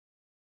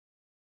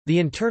The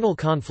internal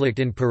conflict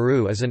in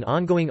Peru is an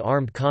ongoing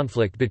armed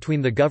conflict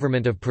between the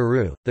government of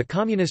Peru, the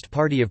Communist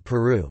Party of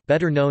Peru,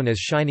 better known as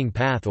Shining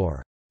Path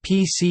or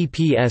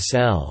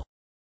PCPSL,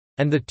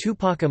 and the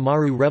Tupac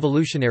Amaru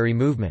Revolutionary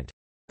Movement.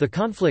 The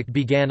conflict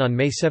began on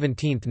May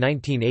 17,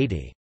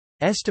 1980.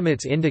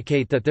 Estimates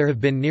indicate that there have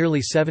been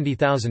nearly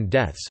 70,000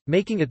 deaths,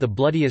 making it the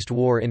bloodiest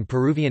war in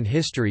Peruvian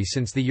history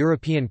since the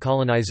European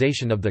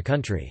colonization of the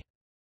country.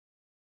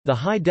 The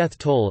high death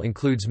toll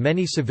includes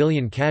many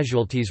civilian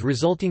casualties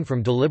resulting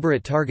from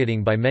deliberate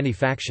targeting by many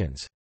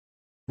factions.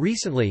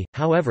 Recently,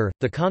 however,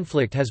 the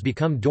conflict has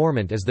become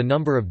dormant as the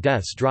number of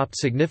deaths dropped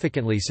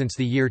significantly since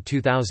the year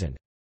 2000.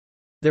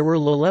 There were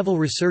low-level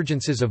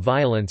resurgences of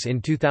violence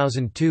in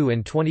 2002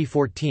 and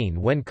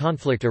 2014 when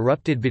conflict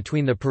erupted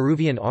between the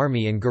Peruvian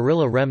army and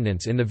guerrilla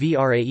remnants in the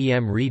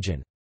VRAEM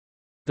region.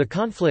 The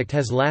conflict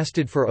has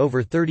lasted for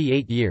over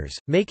 38 years,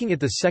 making it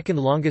the second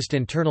longest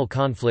internal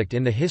conflict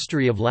in the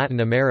history of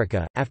Latin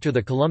America, after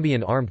the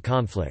Colombian armed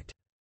conflict.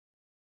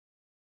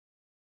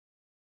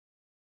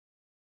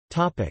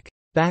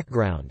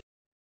 Background.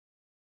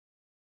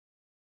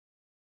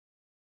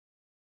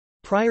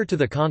 Prior to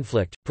the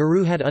conflict,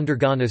 Peru had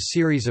undergone a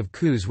series of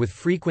coups with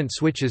frequent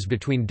switches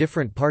between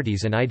different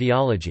parties and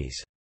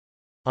ideologies.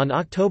 On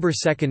October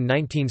 2,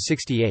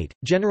 1968,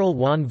 General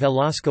Juan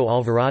Velasco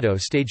Alvarado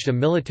staged a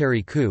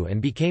military coup and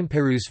became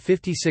Peru's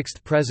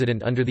 56th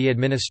president under the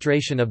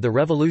administration of the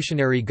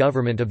Revolutionary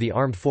Government of the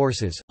Armed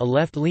Forces, a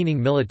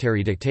left-leaning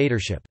military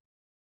dictatorship.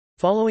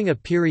 Following a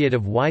period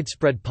of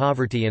widespread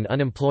poverty and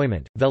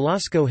unemployment,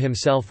 Velasco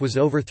himself was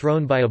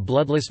overthrown by a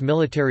bloodless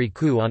military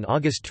coup on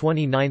August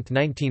 29,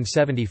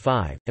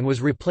 1975, and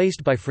was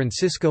replaced by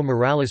Francisco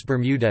Morales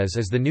Bermudez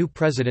as the new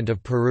president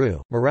of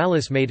Peru.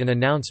 Morales made an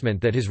announcement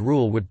that his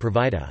rule would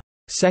provide a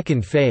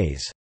second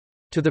phase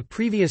to the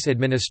previous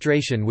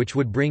administration, which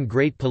would bring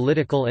great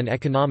political and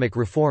economic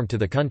reform to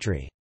the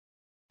country.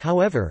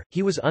 However,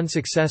 he was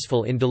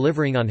unsuccessful in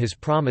delivering on his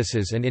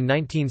promises, and in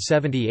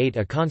 1978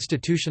 a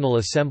constitutional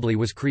assembly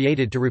was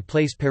created to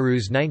replace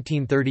Peru's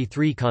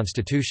 1933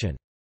 constitution.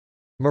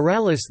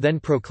 Morales then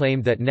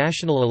proclaimed that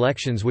national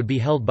elections would be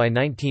held by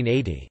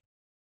 1980.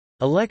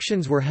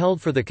 Elections were held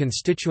for the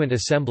Constituent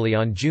Assembly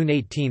on June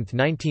 18,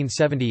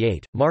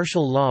 1978,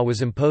 martial law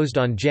was imposed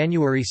on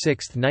January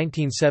 6,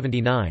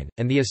 1979,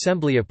 and the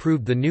Assembly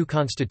approved the new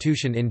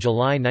constitution in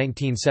July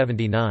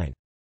 1979.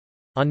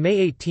 On May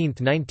 18,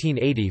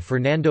 1980,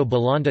 Fernando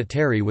Belanda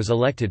Terry was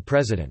elected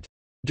president.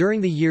 During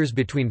the years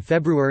between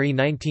February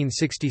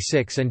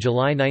 1966 and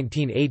July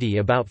 1980,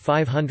 about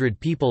 500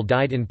 people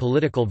died in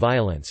political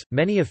violence.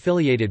 Many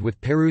affiliated with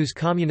Peru's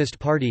Communist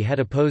Party had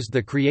opposed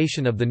the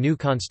creation of the new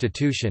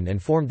constitution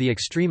and formed the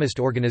extremist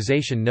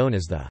organization known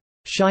as the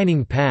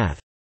Shining Path.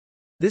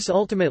 This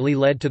ultimately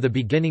led to the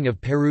beginning of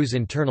Peru's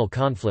internal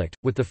conflict,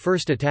 with the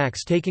first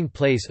attacks taking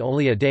place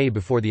only a day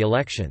before the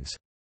elections.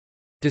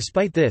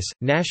 Despite this,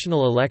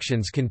 national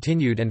elections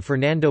continued and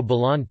Fernando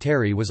Belanda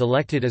Terry was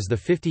elected as the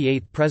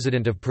 58th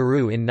president of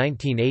Peru in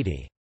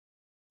 1980.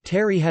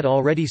 Terry had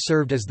already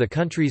served as the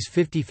country's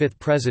 55th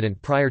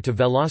president prior to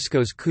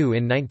Velasco's coup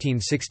in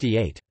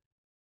 1968.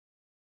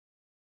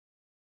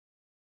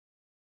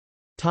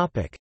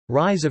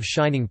 Rise of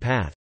Shining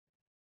Path.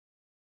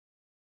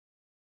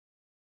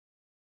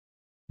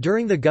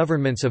 During the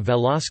governments of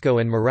Velasco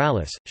and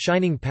Morales,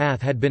 Shining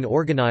Path had been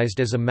organized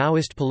as a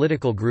Maoist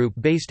political group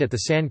based at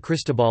the San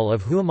Cristobal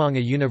of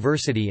Huamanga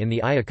University in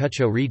the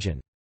Ayacucho region.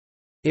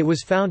 It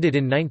was founded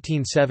in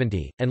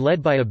 1970, and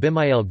led by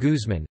Abimael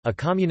Guzman, a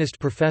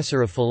communist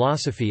professor of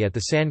philosophy at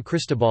the San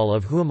Cristobal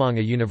of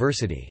Huamanga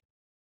University.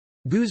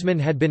 Guzman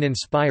had been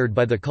inspired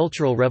by the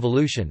Cultural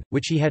Revolution,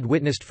 which he had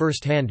witnessed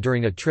firsthand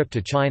during a trip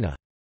to China.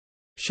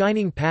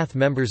 Shining Path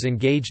members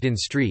engaged in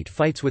street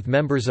fights with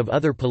members of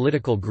other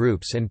political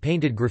groups and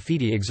painted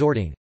graffiti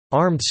exhorting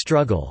armed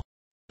struggle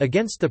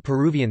against the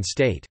Peruvian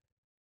state.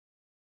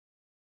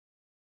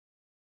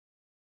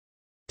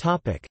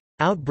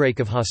 Outbreak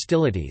of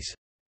hostilities.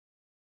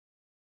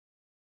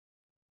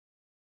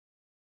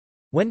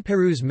 When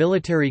Peru's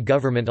military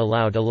government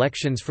allowed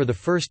elections for the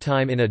first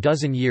time in a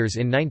dozen years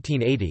in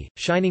 1980,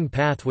 Shining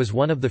Path was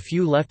one of the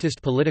few leftist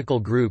political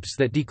groups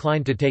that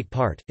declined to take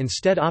part,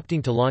 instead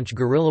opting to launch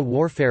guerrilla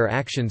warfare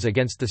actions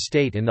against the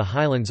state in the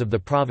highlands of the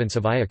province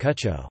of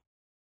Ayacucho.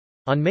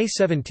 On May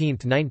 17,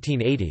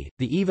 1980,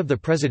 the eve of the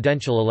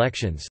presidential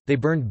elections, they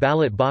burned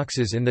ballot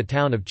boxes in the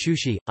town of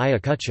Chushi,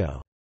 Ayacucho.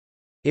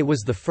 It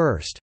was the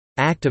first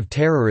act of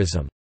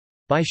terrorism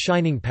by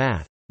Shining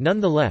Path.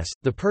 Nonetheless,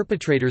 the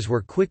perpetrators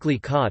were quickly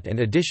caught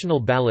and additional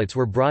ballots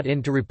were brought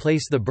in to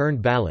replace the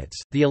burned ballots.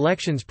 The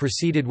elections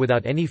proceeded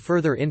without any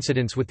further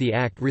incidents, with the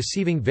act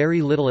receiving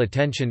very little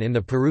attention in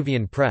the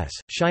Peruvian press.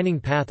 Shining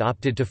Path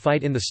opted to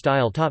fight in the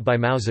style taught by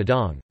Mao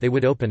Zedong. They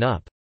would open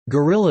up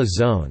guerrilla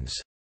zones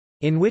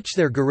in which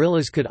their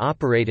guerrillas could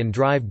operate and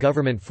drive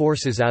government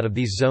forces out of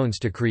these zones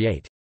to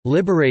create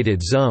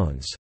liberated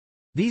zones.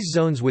 These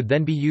zones would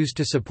then be used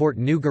to support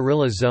new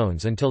guerrilla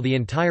zones until the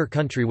entire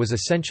country was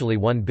essentially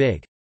one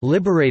big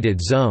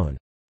liberated zone.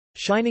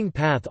 Shining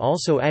Path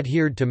also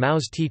adhered to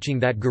Mao's teaching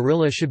that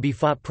guerrilla should be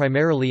fought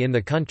primarily in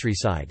the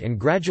countryside and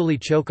gradually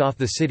choke off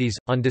the cities.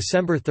 On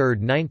December 3,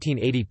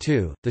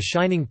 1982, the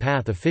Shining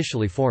Path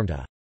officially formed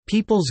a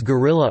People's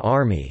Guerrilla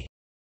Army,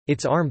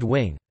 its armed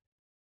wing.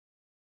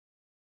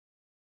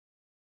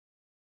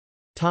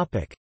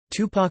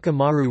 Tupac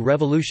Amaru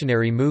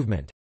Revolutionary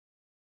Movement.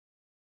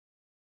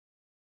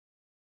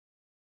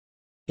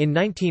 In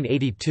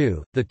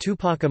 1982, the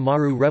Tupac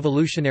Amaru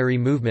Revolutionary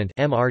Movement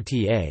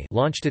 (MRTA)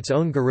 launched its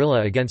own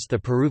guerrilla against the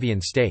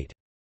Peruvian state.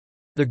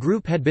 The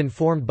group had been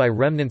formed by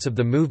remnants of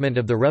the movement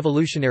of the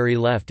revolutionary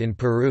left in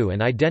Peru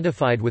and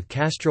identified with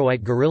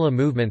Castroite guerrilla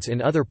movements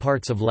in other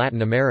parts of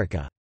Latin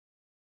America.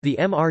 The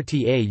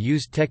MRTA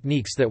used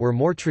techniques that were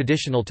more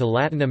traditional to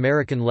Latin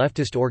American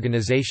leftist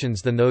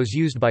organizations than those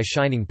used by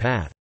Shining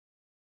Path.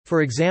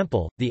 For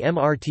example, the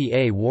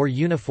MRTA wore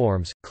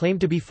uniforms,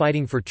 claimed to be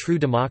fighting for true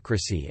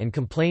democracy and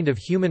complained of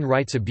human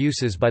rights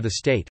abuses by the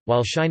state,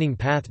 while Shining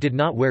Path did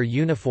not wear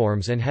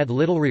uniforms and had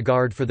little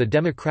regard for the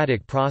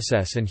democratic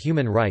process and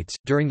human rights.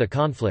 During the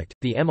conflict,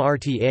 the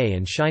MRTA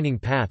and Shining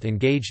Path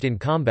engaged in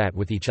combat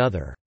with each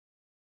other.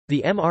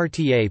 The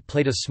MRTA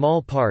played a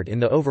small part in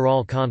the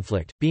overall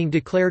conflict, being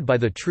declared by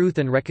the Truth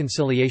and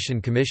Reconciliation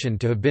Commission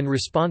to have been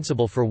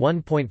responsible for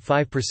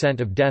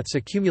 1.5% of deaths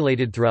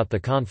accumulated throughout the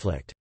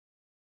conflict.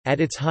 At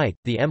its height,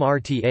 the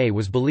MRTA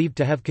was believed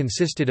to have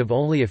consisted of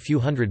only a few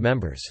hundred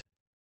members.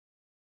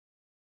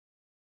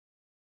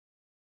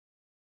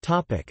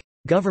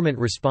 Government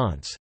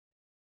response.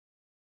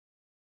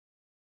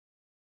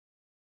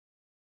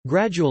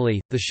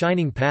 Gradually, the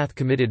Shining Path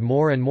committed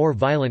more and more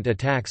violent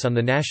attacks on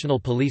the National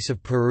Police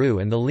of Peru,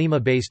 and the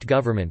Lima-based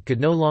government could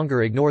no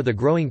longer ignore the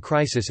growing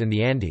crisis in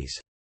the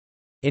Andes.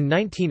 In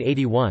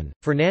 1981,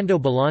 Fernando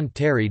Belaúnde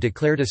Terry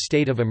declared a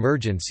state of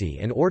emergency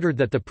and ordered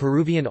that the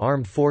Peruvian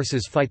armed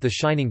forces fight the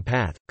Shining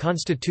Path.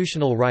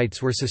 Constitutional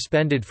rights were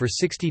suspended for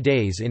 60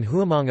 days in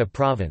Huamanga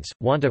Province,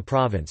 Huanta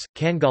Province,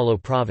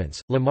 Cangalo Province,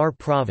 Lamar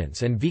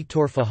Province, and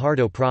Victor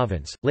Fajardo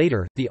Province.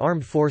 Later, the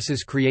armed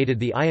forces created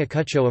the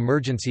Ayacucho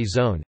Emergency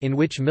Zone, in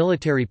which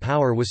military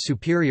power was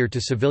superior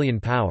to civilian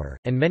power,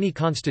 and many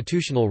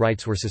constitutional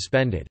rights were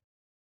suspended.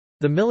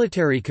 The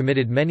military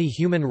committed many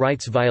human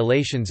rights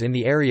violations in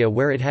the area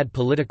where it had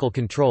political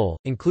control,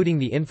 including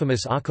the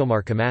infamous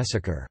Acomarca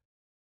massacre.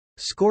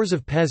 Scores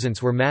of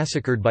peasants were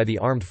massacred by the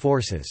armed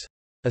forces.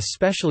 A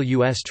special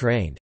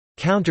U.S.-trained,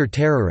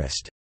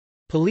 counter-terrorist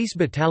police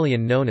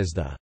battalion known as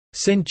the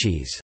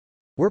Sinchis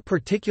were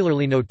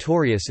particularly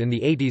notorious in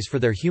the 80s for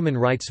their human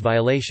rights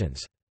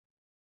violations.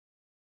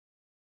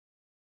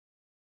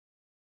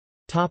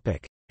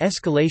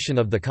 Escalation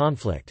of the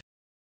conflict.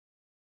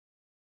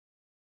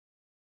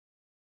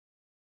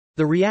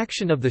 The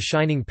reaction of the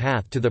Shining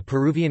Path to the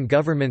Peruvian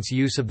government's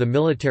use of the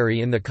military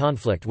in the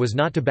conflict was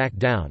not to back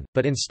down,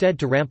 but instead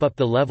to ramp up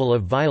the level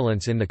of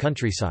violence in the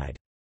countryside.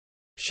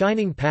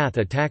 Shining Path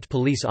attacked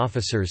police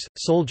officers,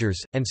 soldiers,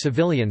 and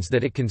civilians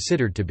that it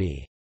considered to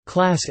be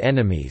class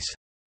enemies,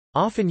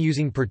 often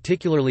using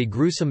particularly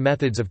gruesome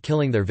methods of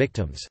killing their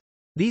victims.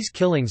 These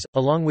killings,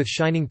 along with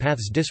Shining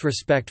Path's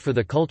disrespect for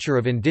the culture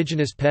of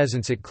indigenous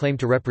peasants it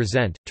claimed to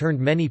represent, turned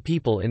many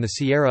people in the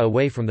Sierra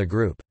away from the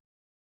group.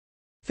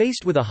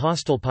 Faced with a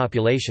hostile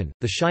population,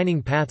 the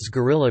Shining Path's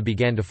guerrilla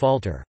began to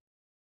falter.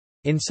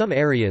 In some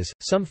areas,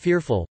 some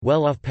fearful,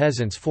 well-off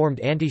peasants formed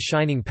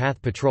anti-Shining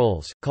Path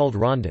patrols, called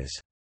rondas.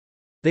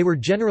 They were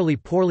generally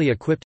poorly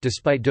equipped,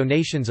 despite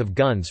donations of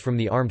guns from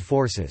the armed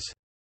forces.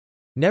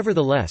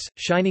 Nevertheless,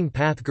 Shining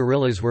Path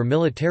guerrillas were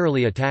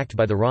militarily attacked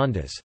by the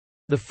rondas.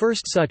 The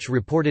first such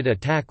reported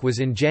attack was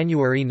in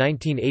January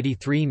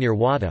 1983 near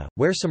Huanta,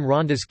 where some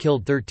rondas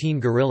killed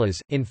 13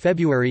 guerrillas. In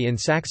February in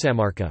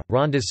Saxamarca,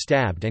 rondas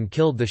stabbed and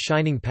killed the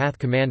Shining Path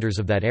commanders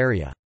of that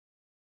area.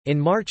 In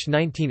March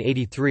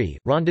 1983,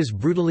 rondas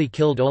brutally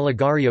killed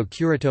Olegario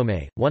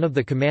Curitome, one of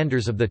the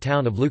commanders of the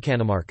town of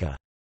Lucanamarca.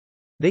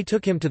 They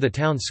took him to the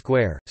town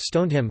square,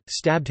 stoned him,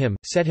 stabbed him,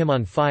 set him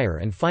on fire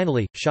and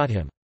finally, shot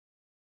him.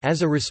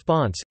 As a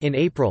response, in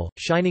April,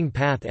 Shining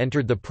Path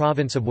entered the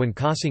province of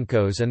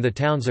Huancasincos and the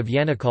towns of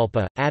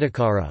Yanacolpa,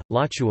 Atacara,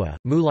 Lachua,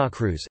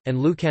 Mulacruz, and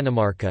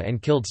Lucanamarca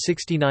and killed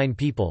 69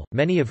 people,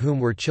 many of whom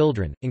were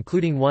children,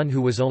 including one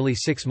who was only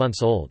 6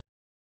 months old.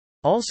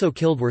 Also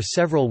killed were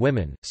several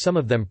women, some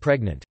of them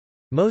pregnant.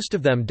 Most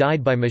of them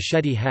died by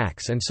machete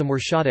hacks and some were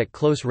shot at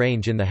close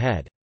range in the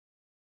head.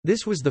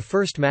 This was the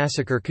first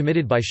massacre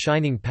committed by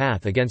Shining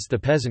Path against the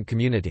peasant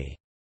community.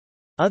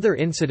 Other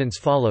incidents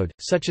followed,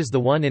 such as the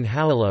one in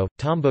Hualo,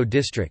 Tambo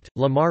District,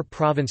 Lamar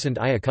Province and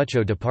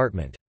Ayacucho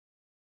Department.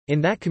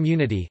 In that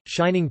community,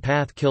 Shining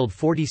Path killed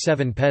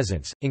 47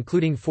 peasants,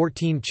 including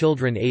 14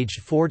 children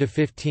aged 4 to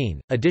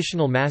 15.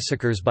 Additional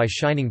massacres by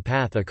Shining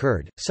Path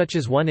occurred, such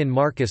as one in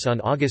Marcus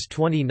on August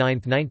 29,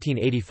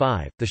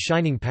 1985. The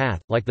Shining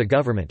Path, like the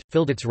government,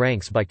 filled its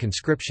ranks by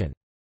conscription.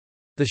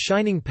 The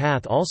Shining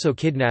Path also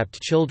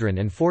kidnapped children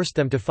and forced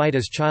them to fight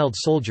as child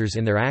soldiers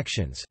in their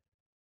actions.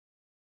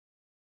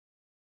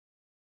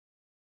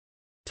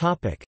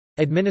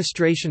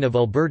 Administration of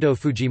Alberto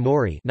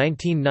Fujimori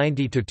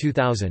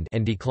 1990–2000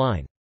 and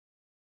decline.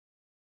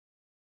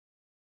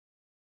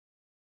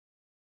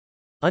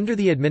 Under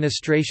the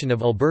administration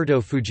of Alberto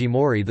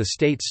Fujimori, the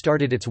state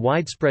started its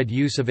widespread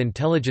use of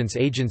intelligence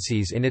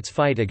agencies in its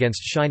fight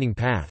against Shining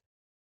Path.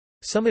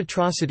 Some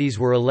atrocities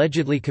were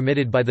allegedly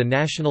committed by the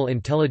National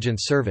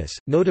Intelligence Service,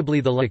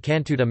 notably the La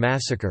Cantuta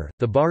massacre,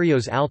 the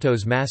Barrios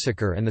Altos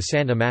massacre and the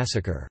Santa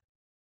massacre.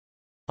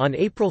 On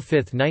April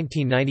 5,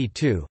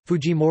 1992,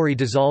 Fujimori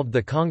dissolved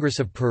the Congress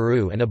of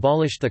Peru and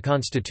abolished the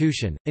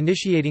constitution,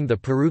 initiating the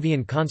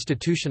Peruvian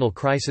constitutional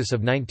crisis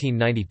of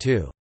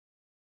 1992.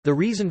 The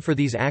reason for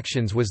these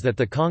actions was that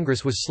the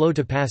Congress was slow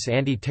to pass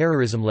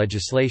anti-terrorism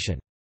legislation.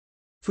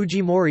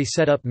 Fujimori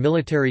set up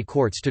military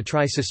courts to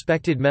try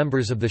suspected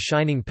members of the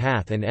Shining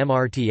Path and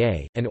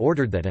MRTA, and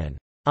ordered that an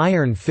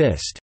 «iron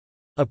fist»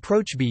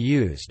 approach be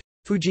used.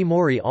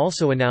 Fujimori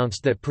also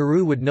announced that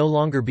Peru would no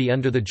longer be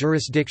under the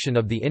jurisdiction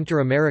of the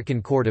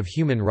Inter-American Court of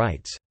Human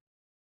Rights.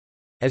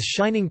 As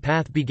Shining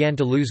Path began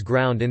to lose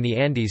ground in the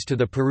Andes to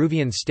the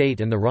Peruvian state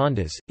and the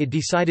Rondas, it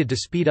decided to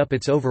speed up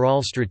its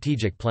overall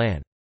strategic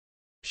plan.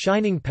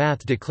 Shining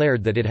Path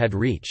declared that it had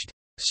reached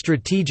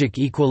strategic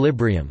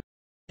equilibrium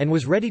and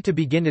was ready to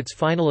begin its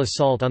final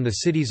assault on the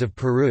cities of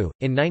Peru.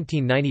 In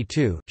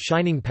 1992,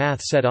 Shining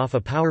Path set off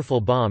a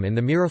powerful bomb in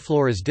the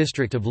Miraflores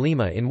district of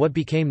Lima in what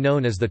became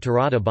known as the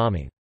Tirada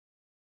bombing.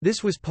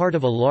 This was part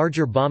of a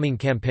larger bombing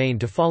campaign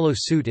to follow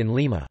suit in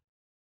Lima.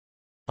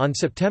 On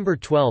September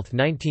 12,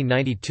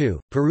 1992,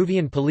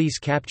 Peruvian police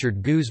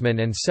captured Guzman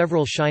and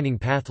several Shining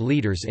Path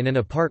leaders in an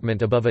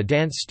apartment above a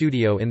dance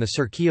studio in the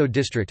Surquillo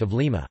district of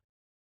Lima.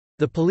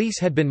 The police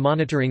had been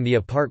monitoring the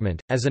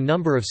apartment, as a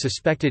number of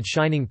suspected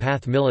Shining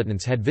Path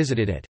militants had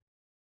visited it.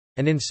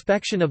 An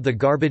inspection of the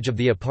garbage of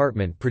the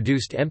apartment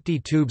produced empty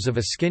tubes of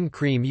a skin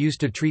cream used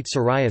to treat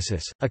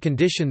psoriasis, a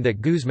condition that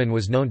Guzman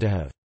was known to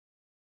have.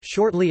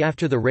 Shortly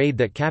after the raid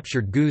that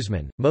captured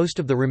Guzman, most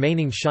of the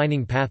remaining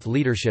Shining Path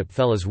leadership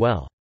fell as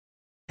well.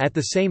 At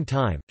the same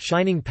time,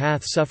 Shining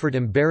Path suffered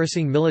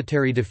embarrassing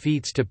military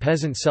defeats to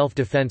peasant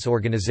self-defense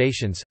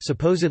organizations,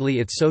 supposedly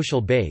its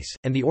social base,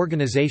 and the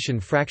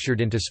organization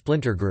fractured into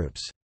splinter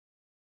groups.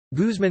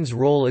 Guzman's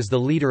role as the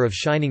leader of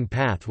Shining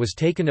Path was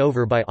taken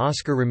over by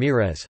Oscar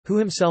Ramirez, who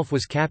himself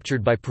was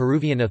captured by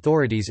Peruvian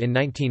authorities in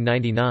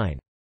 1999.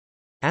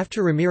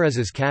 After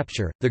Ramirez's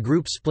capture, the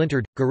group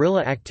splintered,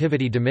 guerrilla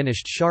activity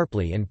diminished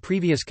sharply and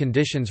previous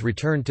conditions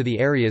returned to the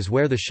areas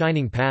where the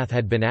Shining Path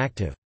had been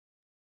active.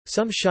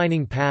 Some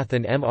Shining Path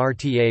and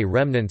MRTA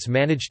remnants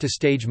managed to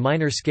stage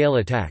minor-scale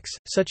attacks,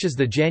 such as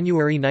the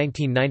January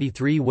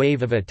 1993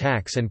 wave of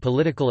attacks and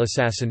political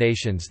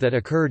assassinations that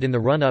occurred in the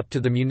run-up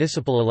to the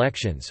municipal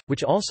elections,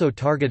 which also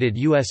targeted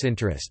U.S.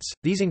 interests.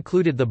 These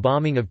included the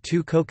bombing of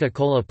 2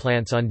 Coca-Cola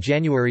plants on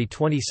January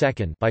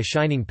 22 by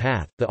Shining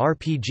Path, the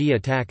RPG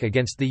attack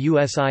against the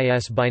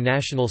USIS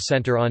Binational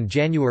Center on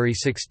January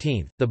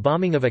 16, the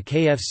bombing of a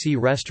KFC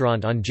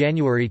restaurant on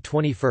January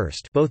 21,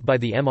 both by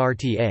the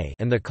MRTA,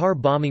 and the car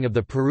bombing of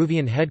the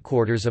Peruvian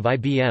headquarters of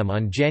IBM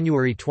on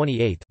January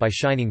 28 by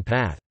Shining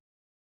Path.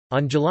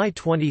 On July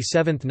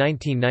 27,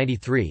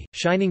 1993,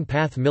 Shining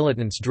Path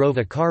militants drove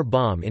a car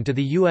bomb into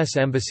the U.S.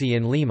 Embassy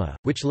in Lima,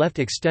 which left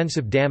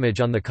extensive damage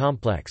on the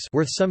complex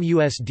worth some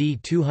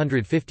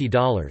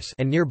 $250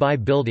 and nearby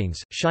buildings.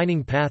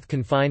 Shining Path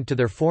confined to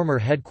their former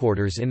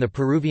headquarters in the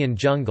Peruvian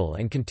jungle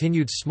and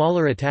continued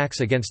smaller attacks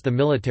against the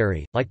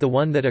military, like the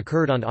one that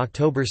occurred on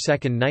October 2,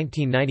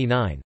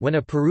 1999, when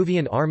a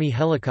Peruvian army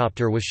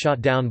helicopter was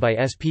shot down by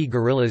SP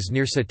guerrillas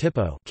near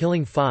Satipo,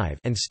 killing 5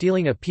 and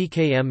stealing a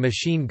PKM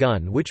machine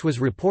gun which was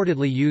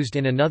reportedly used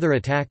in another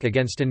attack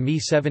against an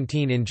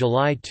Mi-17 in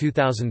July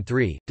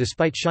 2003.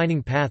 Despite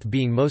Shining Path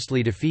being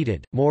mostly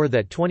defeated, more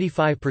than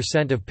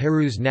 25% of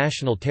Peru's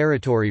national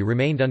territory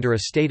remained under a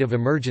state of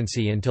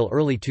emergency until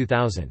early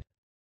 2000.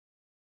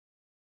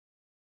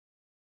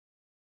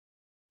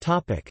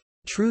 Topic: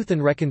 Truth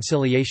and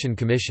Reconciliation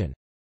Commission.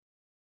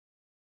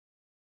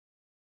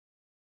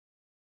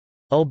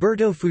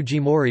 Alberto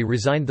Fujimori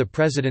resigned the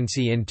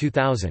presidency in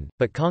 2000,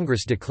 but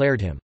Congress declared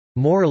him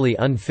morally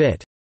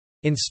unfit,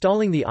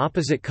 installing the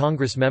opposite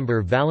Congress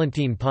member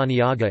Valentin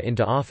Paniagua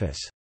into office.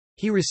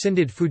 He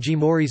rescinded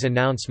Fujimori's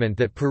announcement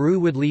that Peru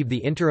would leave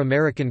the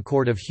Inter-American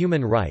Court of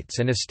Human Rights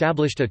and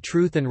established a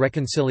Truth and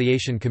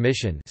Reconciliation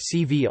Commission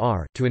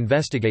 (CVR) to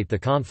investigate the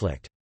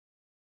conflict.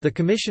 The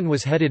commission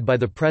was headed by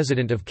the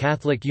president of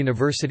Catholic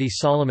University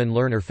Solomon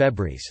Lerner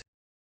Febres.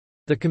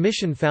 The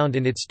Commission found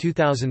in its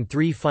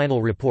 2003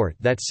 final report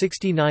that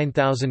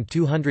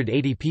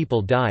 69,280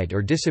 people died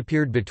or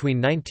disappeared between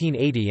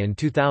 1980 and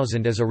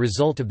 2000 as a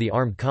result of the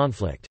armed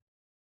conflict.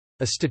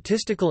 A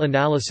statistical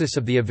analysis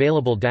of the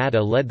available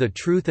data led the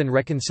Truth and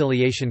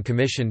Reconciliation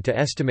Commission to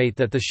estimate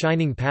that the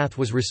Shining Path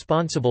was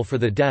responsible for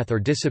the death or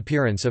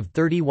disappearance of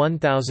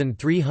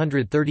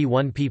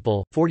 31,331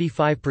 people,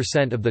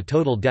 45% of the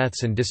total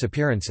deaths and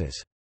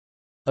disappearances.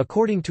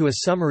 According to a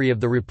summary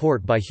of the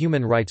report by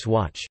Human Rights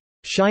Watch,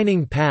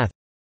 Shining Path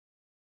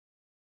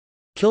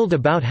killed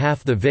about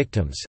half the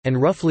victims,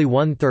 and roughly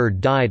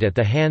one-third died at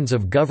the hands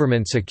of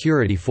government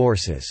security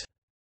forces.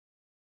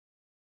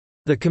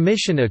 The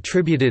commission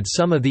attributed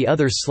some of the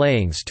other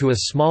slayings to a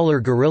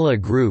smaller guerrilla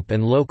group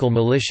and local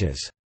militias.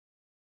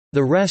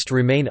 The rest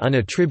remain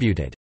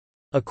unattributed.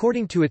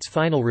 According to its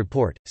final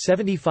report,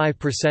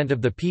 75%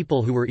 of the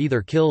people who were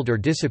either killed or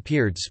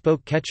disappeared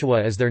spoke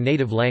Quechua as their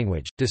native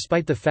language,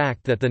 despite the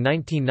fact that the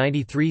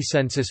 1993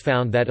 census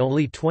found that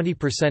only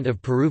 20%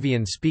 of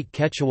Peruvians speak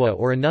Quechua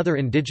or another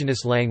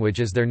indigenous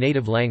language as their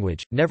native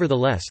language.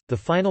 Nevertheless, the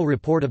final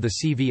report of the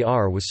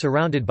CVR was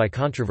surrounded by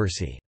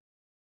controversy.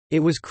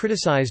 It was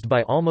criticized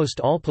by almost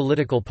all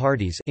political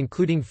parties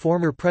including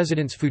former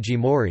Presidents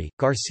Fujimori,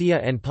 Garcia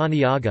and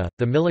Paniagua,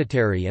 the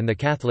military and the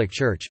Catholic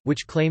Church,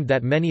 which claimed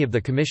that many of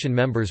the commission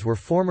members were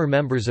former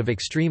members of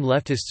extreme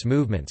leftists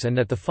movements and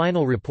that the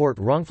final report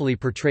wrongfully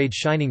portrayed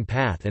Shining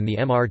Path and the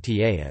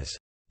MRTA as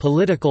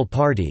political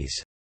parties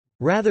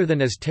rather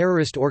than as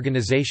terrorist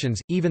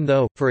organizations, even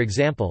though, for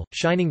example,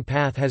 Shining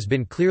Path has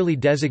been clearly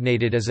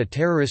designated as a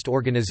terrorist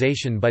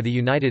organization by the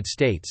United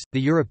States,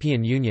 the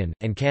European Union,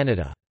 and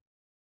Canada.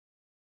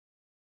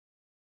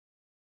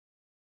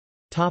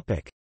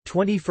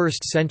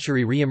 21st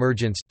century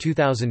reemergence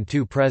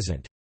 2002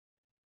 present.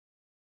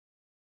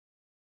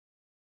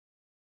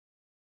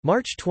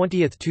 March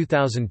 20,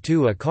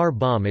 2002 a car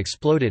bomb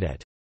exploded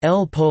at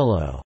El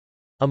Polo,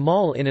 a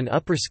mall in an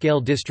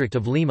upper-scale district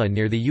of Lima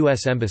near the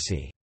U.S.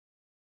 Embassy.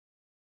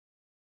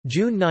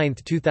 June 9,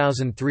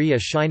 2003 a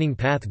Shining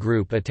Path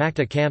group attacked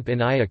a camp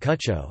in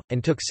Ayacucho,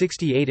 and took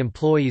 68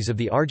 employees of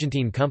the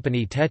Argentine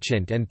company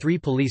Techint and 3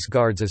 police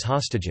guards as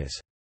hostages.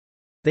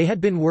 They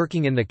had been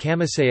working in the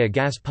Camisea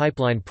gas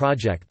pipeline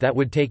project that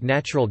would take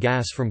natural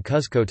gas from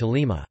Cuzco to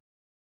Lima.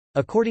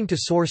 According to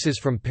sources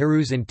from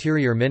Peru's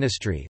Interior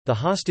Ministry, the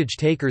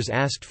hostage-takers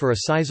asked for a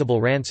sizable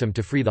ransom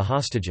to free the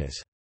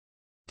hostages.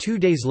 2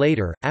 days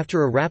later,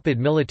 after a rapid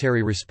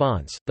military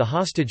response, the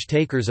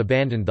hostage-takers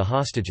abandoned the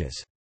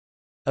hostages.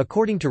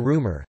 According to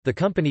rumor, the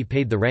company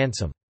paid the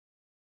ransom.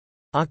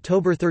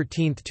 October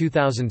 13,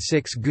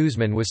 2006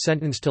 Guzman was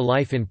sentenced to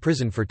life in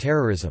prison for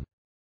terrorism.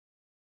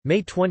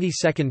 May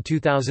 22,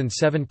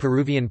 2007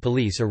 Peruvian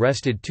police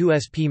arrested 2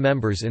 SP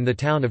members in the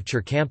town of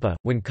Churcampa,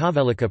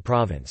 Huancavelica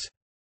province.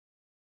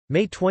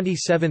 May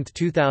 27,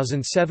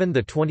 2007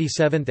 the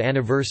 27th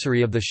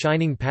anniversary of the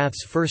Shining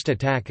Path's first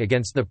attack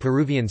against the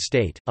Peruvian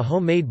state, a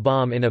homemade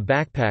bomb in a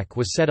backpack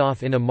was set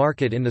off in a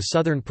market in the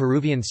southern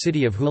Peruvian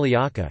city of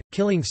Juliaca,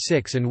 killing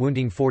 6 and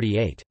wounding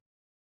 48.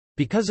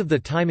 Because of the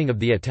timing of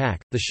the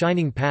attack, the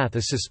Shining Path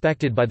is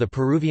suspected by the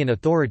Peruvian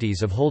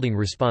authorities of holding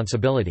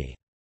responsibility.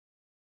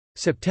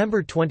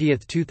 September 20,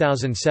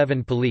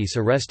 2007 police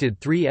arrested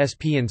 3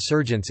 SP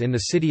insurgents in the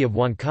city of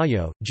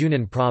Huancayo,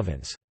 Junin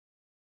province.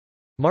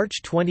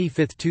 March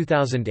 25,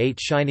 2008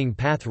 Shining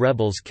Path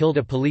rebels killed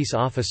a police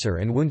officer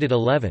and wounded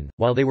 11,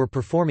 while they were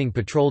performing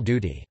patrol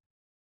duty.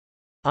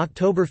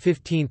 October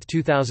 15,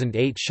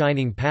 2008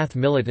 Shining Path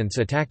militants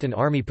attacked an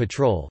army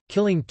patrol,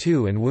 killing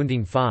 2 and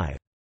wounding 5.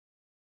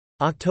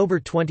 October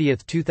 20,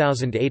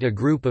 2008 a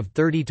group of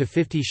 30 to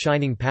 50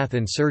 Shining Path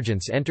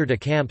insurgents entered a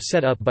camp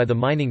set up by the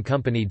mining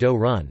company Do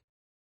Run.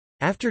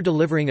 After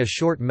delivering a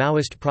short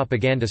Maoist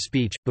propaganda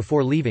speech,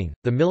 before leaving,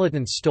 the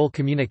militants stole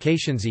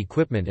communications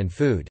equipment and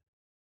food.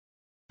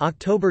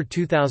 October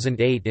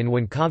 2008 in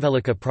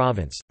Huancavelica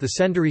province, the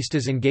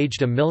Senderistas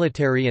engaged a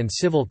military and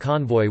civil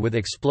convoy with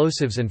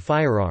explosives and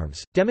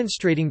firearms,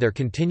 demonstrating their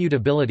continued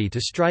ability to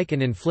strike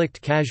and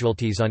inflict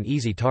casualties on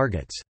easy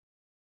targets.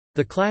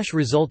 The clash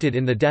resulted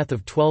in the death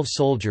of 12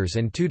 soldiers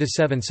and 2 to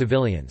 7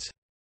 civilians.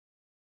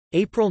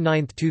 April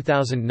 9,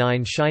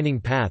 2009 Shining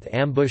Path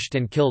ambushed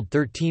and killed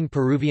 13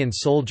 Peruvian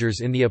soldiers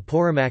in the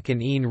Apurimac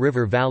and Ain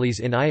River valleys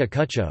in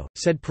Ayacucho,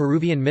 said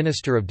Peruvian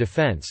Minister of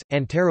Defense,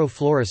 Antero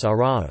Flores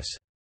Arauz.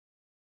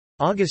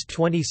 August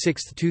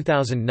 26,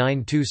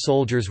 2009 2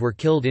 soldiers were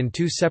killed in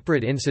 2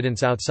 separate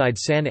incidents outside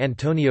San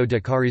Antonio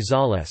de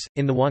Carrizales,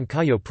 in the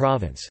Huancayo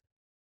province.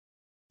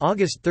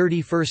 August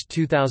 31,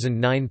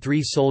 2009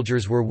 3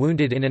 soldiers were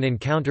wounded in an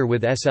encounter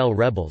with SL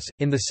rebels,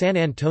 in the San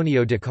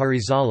Antonio de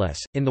Carrizales,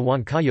 in the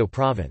Huancayo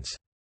province.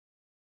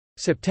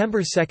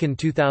 September 2,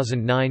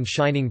 2009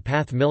 Shining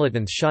Path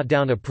militants shot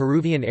down a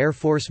Peruvian Air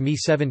Force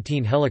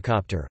Mi-17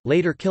 helicopter,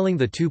 later killing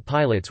the 2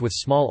 pilots with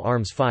small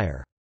arms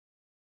fire.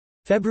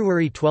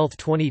 February 12,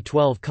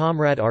 2012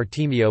 Comrade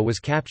Artemio was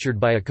captured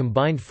by a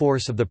combined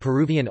force of the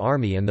Peruvian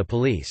army and the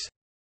police.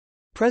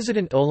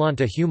 President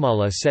Ollanta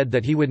Humala said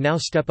that he would now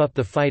step up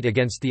the fight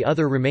against the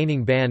other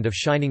remaining band of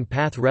Shining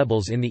Path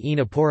rebels in the Ain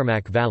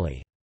Apurimac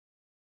Valley.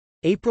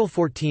 April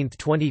 14,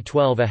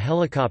 2012 a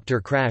helicopter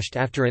crashed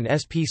after an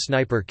SP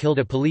sniper killed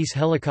a police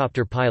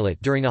helicopter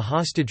pilot during a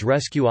hostage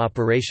rescue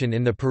operation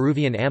in the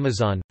Peruvian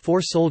Amazon.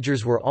 4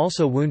 soldiers were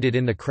also wounded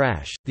in the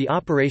crash. The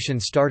operation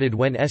started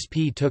when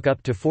SP took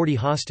up to 40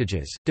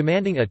 hostages,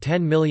 demanding a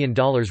 $10 million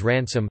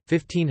ransom.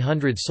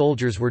 1,500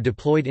 soldiers were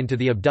deployed into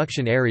the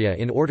abduction area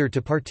in order to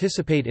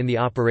participate in the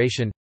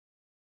operation.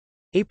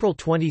 April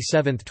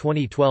 27,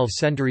 2012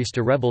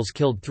 Senderista rebels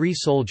killed 3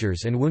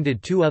 soldiers and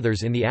wounded 2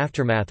 others in the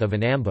aftermath of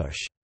an ambush.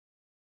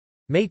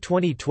 May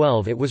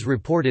 2012 it was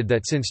reported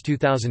that since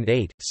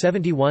 2008,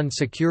 71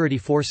 security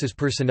forces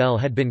personnel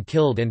had been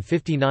killed and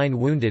 59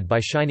 wounded by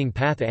Shining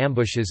Path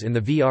ambushes in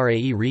the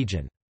VRAE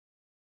region.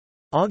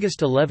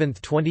 August 11,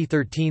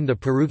 2013 – The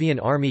Peruvian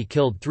army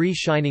killed 3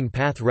 Shining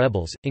Path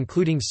rebels,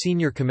 including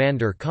senior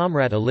commander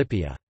Comrade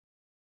Alipia.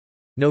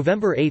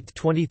 November 8,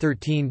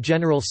 2013 –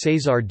 General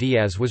Cesar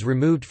Diaz was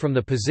removed from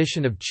the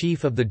position of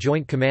Chief of the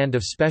Joint Command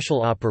of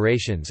Special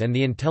Operations and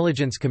the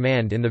Intelligence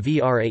Command in the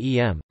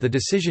VRAEM. The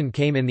decision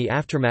came in the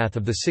aftermath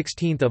of the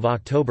 16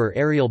 October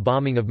aerial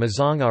bombing of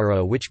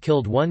Mazangaro, which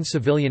killed 1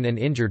 civilian and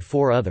injured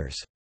 4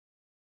 others.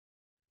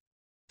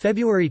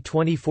 February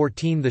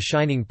 2014 – The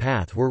Shining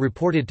Path were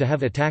reported to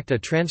have attacked a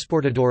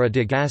Transportadora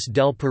de Gas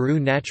del Peru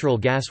natural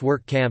gas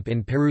work camp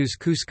in Peru's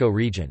Cusco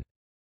region.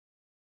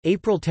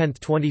 April 10,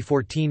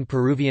 2014 –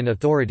 Peruvian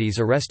authorities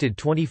arrested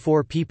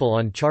 24 people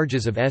on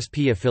charges of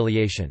SP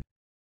affiliation.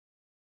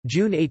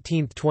 June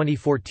 18,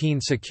 2014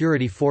 –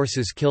 Security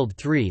forces killed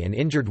 3 and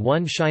injured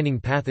 1 Shining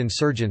Path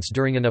insurgents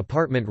during an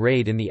apartment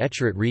raid in the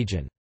Etcherit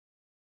region.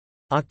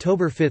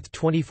 October 5,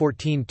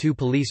 2014 – 2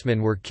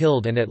 policemen were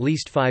killed and at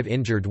least 5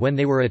 injured when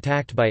they were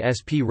attacked by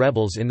SP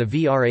rebels in the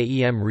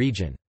VRAEM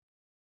region.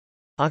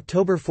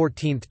 October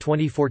 14,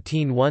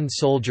 2014 – 1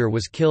 soldier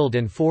was killed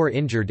and 4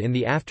 injured in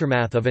the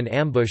aftermath of an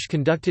ambush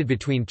conducted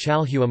between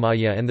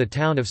Chalhuamaya and the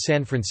town of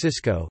San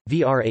Francisco,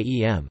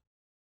 VRAEM.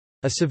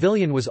 A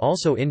civilian was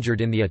also injured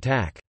in the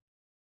attack.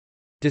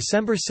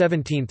 December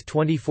 17,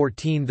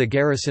 2014 – The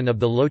garrison of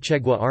the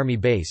Lochegua Army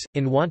Base,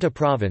 in Huanta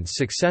Province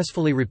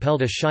successfully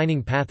repelled a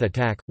Shining Path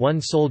attack, 1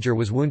 soldier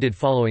was wounded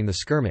following the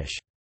skirmish.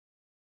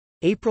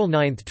 April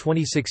 9,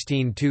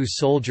 2016 – 2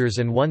 soldiers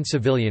and 1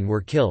 civilian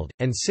were killed,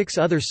 and 6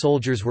 other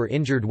soldiers were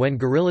injured when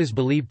guerrillas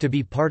believed to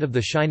be part of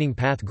the Shining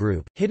Path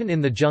group, hidden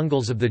in the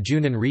jungles of the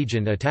Junin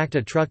region, attacked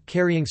a truck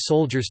carrying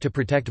soldiers to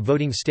protect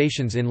voting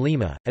stations in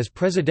Lima, as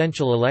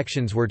presidential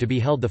elections were to be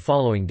held the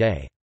following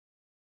day.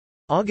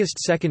 August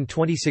 2,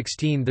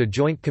 2016 – The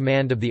Joint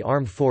Command of the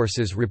Armed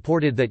Forces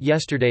reported that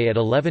yesterday at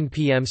 11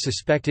 p.m.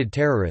 suspected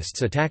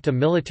terrorists attacked a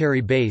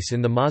military base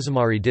in the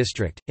Mazamari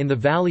district, in the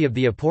valley of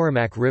the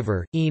Apurimac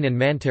River, Ine and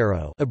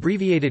Mantero,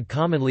 abbreviated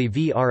commonly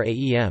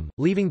VRAEM,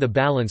 leaving the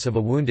balance of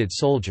a wounded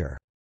soldier.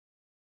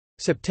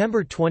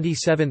 September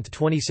 27,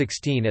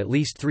 2016 – At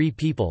least 3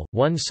 people,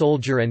 1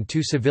 soldier and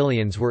 2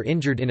 civilians were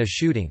injured in a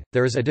shooting.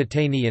 There is a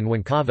detainee in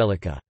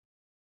Huancavelica.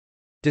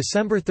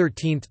 December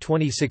 13,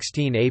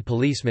 2016 – A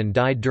policeman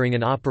died during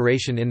an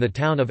operation in the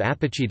town of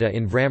Apachita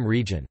in Vram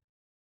region.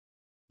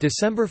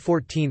 December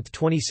 14,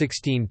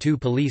 2016 – 2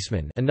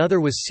 policemen,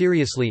 another was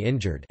seriously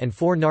injured, and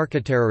 4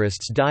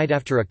 narcoterrorists died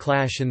after a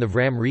clash in the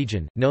Vram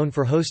region, known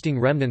for hosting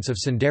remnants of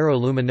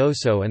Sendero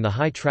Luminoso and the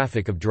high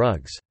traffic of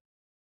drugs.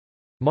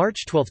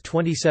 March 12,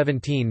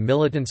 2017 –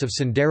 Militants of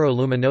Sendero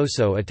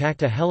Luminoso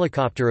attacked a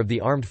helicopter of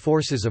the Armed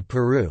Forces of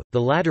Peru,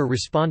 the latter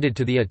responded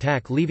to the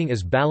attack leaving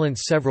as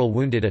balance several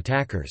wounded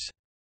attackers.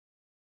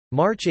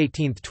 March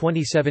 18,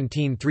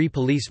 2017 – 3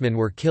 policemen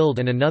were killed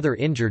and another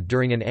injured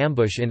during an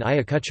ambush in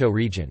Ayacucho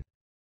region.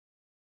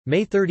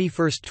 May 31,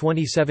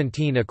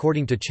 2017 –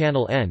 According to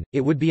Channel N, it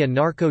would be a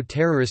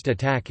narco-terrorist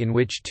attack in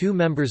which 2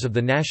 members of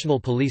the National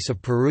Police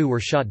of Peru were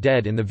shot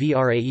dead in the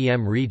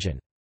VRAEM region.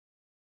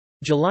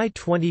 July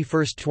 21,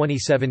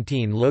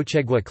 2017 –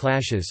 Lochegua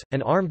clashes,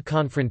 an armed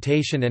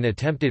confrontation and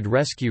attempted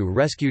rescue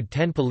rescued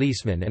 10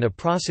 policemen and a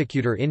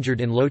prosecutor injured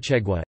in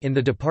Lochegua, in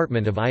the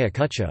department of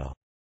Ayacucho.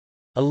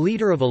 A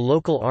leader of a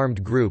local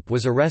armed group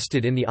was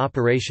arrested in the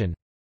operation.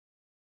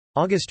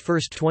 August 1,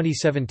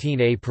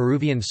 2017 – A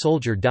Peruvian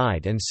soldier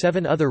died and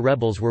 7 other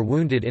rebels were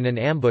wounded in an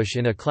ambush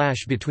in a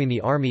clash between the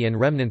army and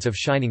remnants of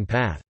Shining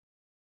Path.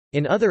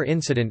 In other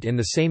incident in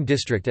the same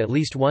district at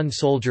least 1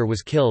 soldier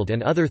was killed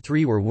and other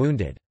 3 were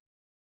wounded.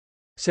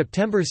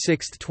 September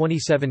 6,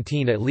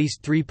 2017 – At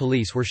least 3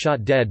 police were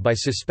shot dead by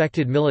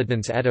suspected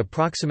militants at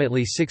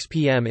approximately 6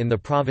 p.m. in the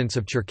province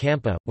of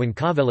Chircampa,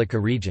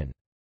 Huancavelica region.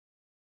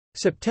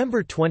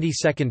 September 22,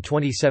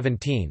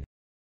 2017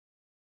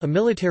 – A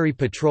military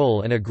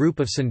patrol and a group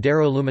of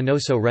Sendero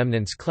Luminoso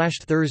remnants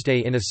clashed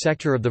Thursday in a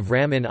sector of the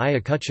Vram in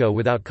Ayacucho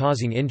without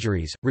causing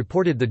injuries,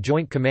 reported the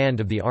Joint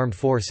Command of the Armed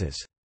Forces.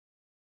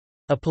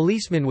 A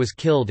policeman was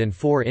killed and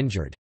 4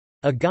 injured.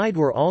 A guide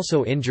were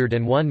also injured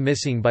and 1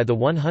 missing by the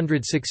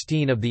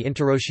 116 of the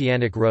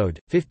Interoceanic Road,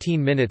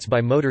 15 minutes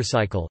by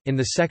motorcycle, in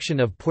the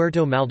section of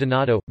Puerto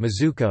Maldonado,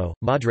 Mazuco,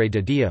 Madre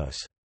de Dios.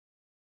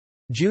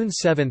 June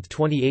 7,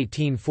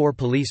 2018 – 4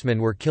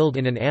 policemen were killed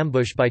in an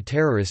ambush by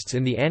terrorists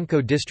in the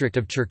Anco district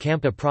of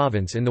Chircampa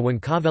province in the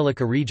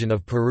Huancavelica region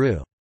of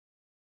Peru.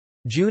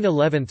 June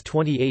 11,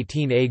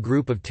 2018 – A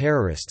group of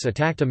terrorists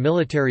attacked a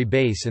military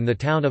base in the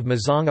town of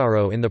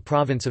Mazangaro in the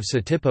province of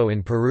Satipo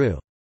in Peru.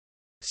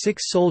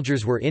 6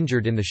 soldiers were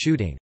injured in the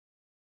shooting.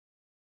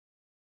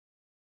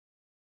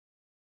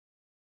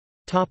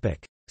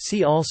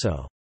 See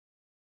also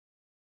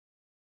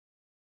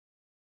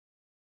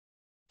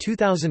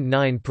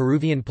 2009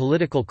 Peruvian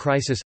political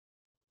crisis,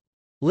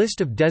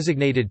 List of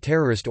designated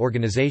terrorist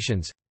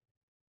organizations.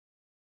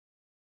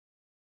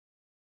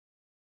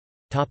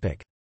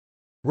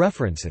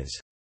 References.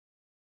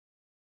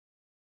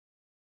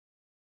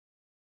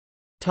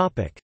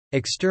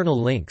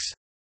 External links.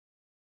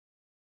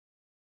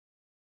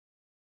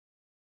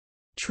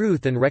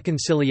 Truth and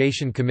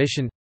Reconciliation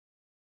Commission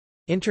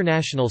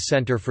International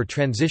Center for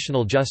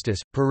Transitional Justice,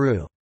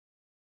 Peru.